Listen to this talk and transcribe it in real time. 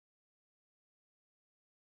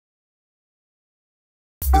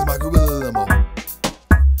It's my Guerrilla Limo.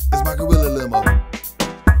 It's my Guerrilla Limo.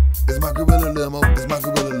 It's my Guerrilla Limo. It's my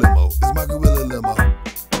Guerrilla Limo. It's my Guerrilla Limo.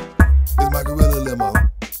 It's my Guerrilla Limo.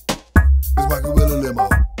 It's my Guerrilla Limo.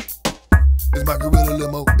 It's my Guerrilla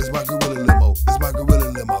Limo. It's my Guerrilla Limo. It's my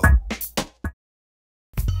Guerrilla Limo.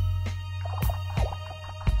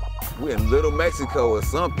 We're in Little Mexico or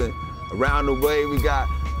something. Around the way we got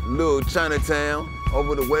Little Chinatown.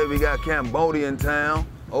 Over the way we got Cambodian town.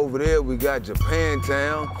 Over there we got Japan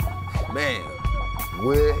town. Man,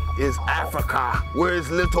 where is Africa? Where is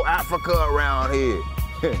Little Africa around here?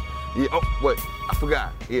 Yeah, oh, wait, I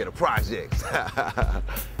forgot. Yeah, the projects.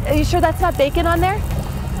 Are you sure that's not bacon on there?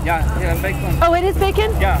 Yeah, bacon. Oh, it is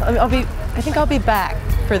bacon? Yeah. I think I'll be back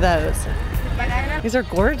for those. These are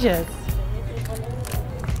gorgeous.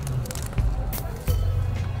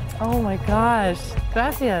 Oh my gosh,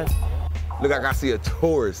 gracias. Look like I see a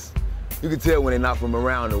tourist. You can tell when they're not from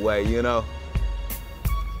around the way, you know?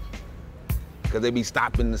 Cause they be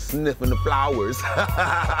stopping and sniffing the flowers.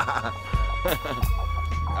 I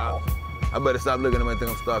better stop looking at them and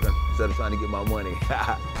think I'm stalking instead of trying to get my money.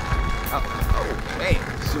 Oh, man,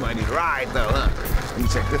 she might need a ride though, huh? Let me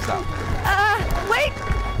check this out. Wait!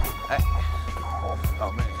 Hey.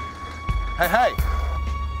 Oh, man. Hey.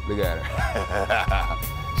 Look at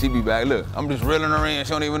her. She be back, look, I'm just reeling her in,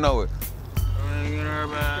 she don't even know it.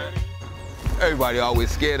 Everybody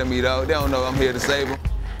always scared of me though. They don't know I'm here to save them.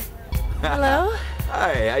 Hello?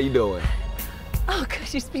 Hey, how you doing? Oh,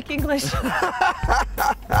 could you speak English?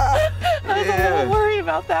 I was a little worried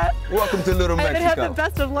about that. Welcome to Little Mexico. I didn't have the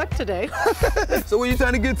best of luck today. So where you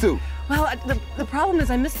trying to get to? Well, the problem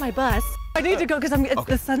is I missed my bus. I need to go because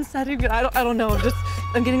the sun's setting, and I don't know.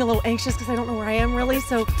 I'm getting a little anxious because I don't know where I am really.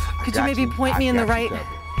 So could you maybe point me in the right?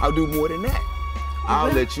 I'll do more than that.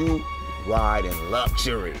 I'll let you ride in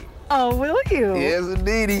luxury. Oh, will you? Yes,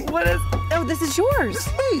 indeedy. What is? Oh, this is yours. It's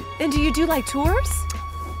me. And do you do like tours?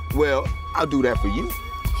 Well, I'll do that for you.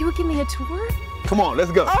 You would give me a tour? Come on,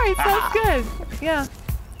 let's go. All right, sounds good. Yeah,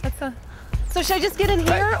 So should I just get in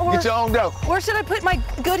here, or get your own dough? Or should I put my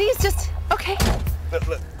goodies? Okay.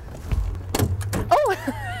 Look. Oh,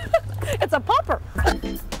 it's a popper.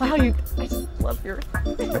 Wow, I just love your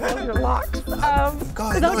locks. Go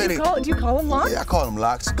ahead, Do you call them locks? Yeah, I call them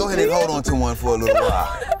locks. Go ahead and hold on to one for a little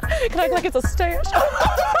while. Can I act like it's a stash? Well,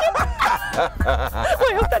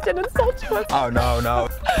 I hope that didn't insult you. Oh, no.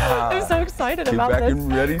 I'm so excited about back this.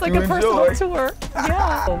 and ready it's like to a enjoy. personal tour.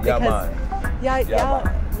 Yeah. Yeah, man.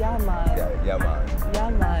 Yeah,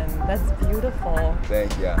 man. That's beautiful.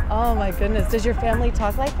 Thank you. Oh my goodness. Does your family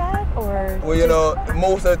talk like that, or? Well, you know,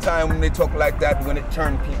 most of the time when they talk like that, when it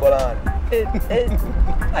turns people on.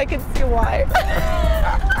 I can see why.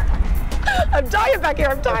 I'm dying back here.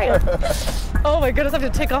 I'm dying. Oh my goodness. I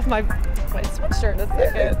have to take off my sweatshirt in a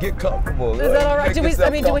second. Get comfortable. Is that all right? Do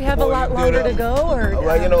we have a lot longer to go, or?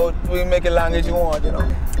 Well, you know, we make it long as you want, you know.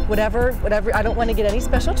 Whatever. I don't want to get any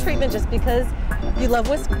special treatment just because you love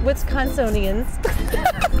Wisconsinians.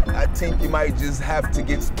 I think you might just have to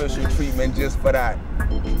get special treatment just for that.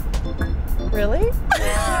 Really?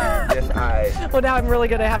 Yes, Well, now I'm really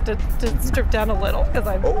gonna have to strip down a little because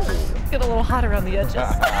I'm getting a little hot around the edges.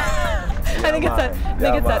 I think it's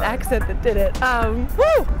that accent that did it.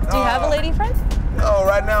 Woo! Do you have a lady friend? No,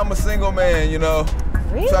 right now I'm a single man, you know.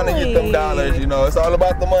 Really? Trying to get them dollars, you know. It's all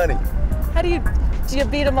about the money. How do you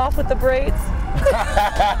beat them off with the braids?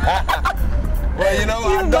 Well, you know,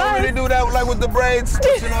 I don't really do that like with the braids.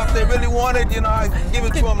 You know, if they really want it, you know, I give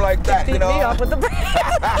it to them like that, you know. Beat me off with the braids.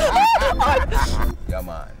 Yeah,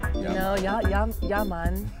 man. Yeah,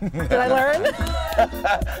 man. Did I learn?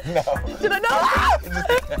 No. Did I know?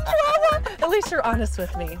 At least you're honest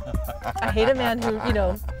with me. I hate a man who, you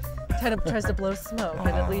know, kind of tries to blow smoke,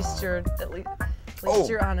 and at least you're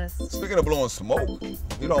honest. Speaking of blowing smoke,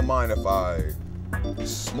 you don't mind if I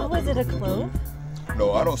smoke? Oh, is it a clove?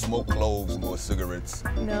 No, I don't smoke cloves nor cigarettes.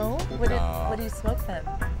 No? What do you smoke then?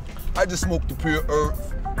 I just smoke the pure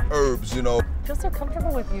herbs, you know. I feel so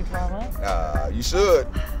comfortable with you, Drama. You should.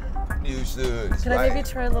 You should. Can I maybe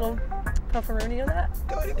try a little pufferoonie of that?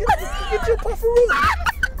 Go ahead and get your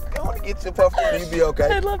pufferoonie. Go on and get your pufferoonie, you'll be okay.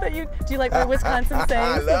 I love that do you like my Wisconsin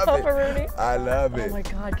sayings, the pufferoonie? I love it. Oh my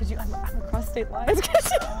God, I'm across state lines.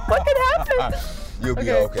 What could happen? You'll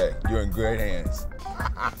be okay. You're in great hands.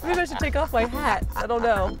 Maybe I should take off my hat. I don't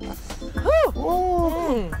know. It's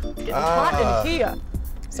getting hot in here.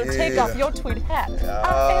 So take off your tweed hat.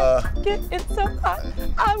 I am getting so hot.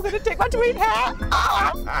 I'm going to take my tweed hat.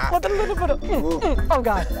 With a little bit of, oh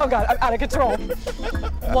God, I'm out of control.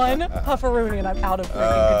 One pufferoonie and I'm out of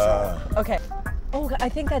freaking control. Okay. Oh, I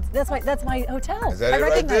think that's my hotel. Is that I it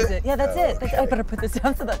recognize right it. Yeah, that's it. I better put this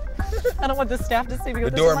down so that I don't want the staff to see me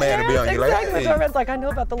with The this in my doorman will be hands. on you like, Exactly. hey. The doorman's like, I know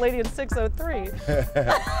about the lady in 603.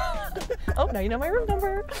 Oh, now you know my room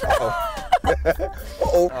number.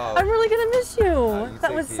 I'm really gonna miss you. you That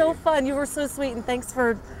take was so care. fun. You were so sweet, and thanks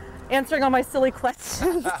for answering all my silly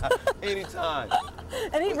questions. Anytime.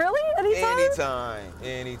 Really? Anytime?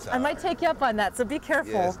 Anytime. I might take you up on that, so be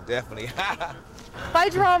careful. Yes, definitely. Bye,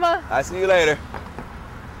 drama. I'll see you later.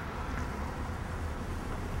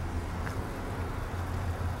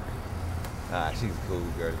 Ah, she's a cool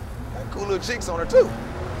girl. Got cool little chicks on her too.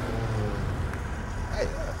 Hey,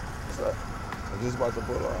 what's up? I'm just about to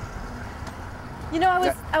pull off. You know,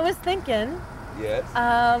 I was thinking. Yes.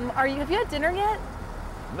 Have you had dinner yet?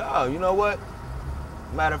 No, you know what?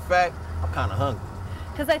 Matter of fact, I'm kind of hungry.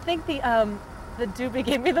 Because I think the doobie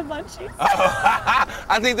gave me the munchies.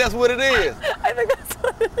 I think that's what it is. I think that's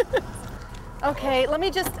what it is. Okay, let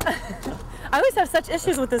me just. I always have such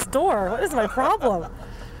issues with this door. What is my problem?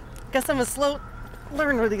 Guess I'm a slow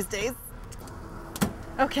learner these days.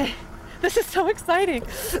 Okay, this is so exciting.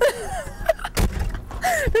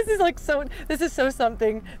 This is so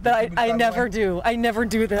something that I never do. I never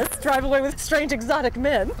do this. Drive away with strange exotic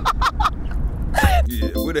men. Yeah,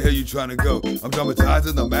 where the hell you trying to go? I'm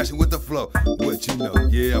dramatizing, I'm mashing with the flow. What you know?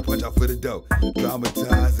 Yeah, I punch out for the dough.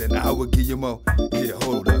 Dramatize and I will give you more. Yeah,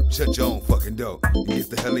 hold up, shut your own fucking door. You get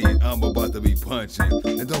the hell in, I'm about to be punching.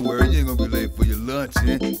 And don't worry, you ain't gonna be late for your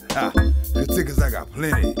luncheon. The tickets I got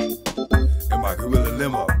plenty. In my Guerrilla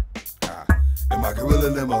Limo. In my Guerrilla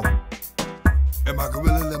Limo. In my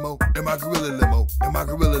Guerrilla Limo. In my Guerrilla Limo. In my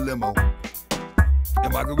Guerrilla Limo.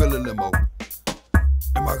 In my Guerrilla Limo.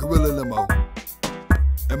 In my Guerrilla Limo.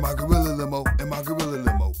 In my Guerrilla Limo. In my Guerrilla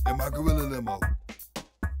Limo. In my Guerrilla Limo.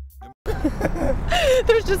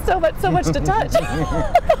 There's just so much to touch.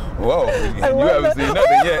 Whoa, you haven't seen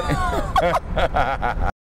nothing yet.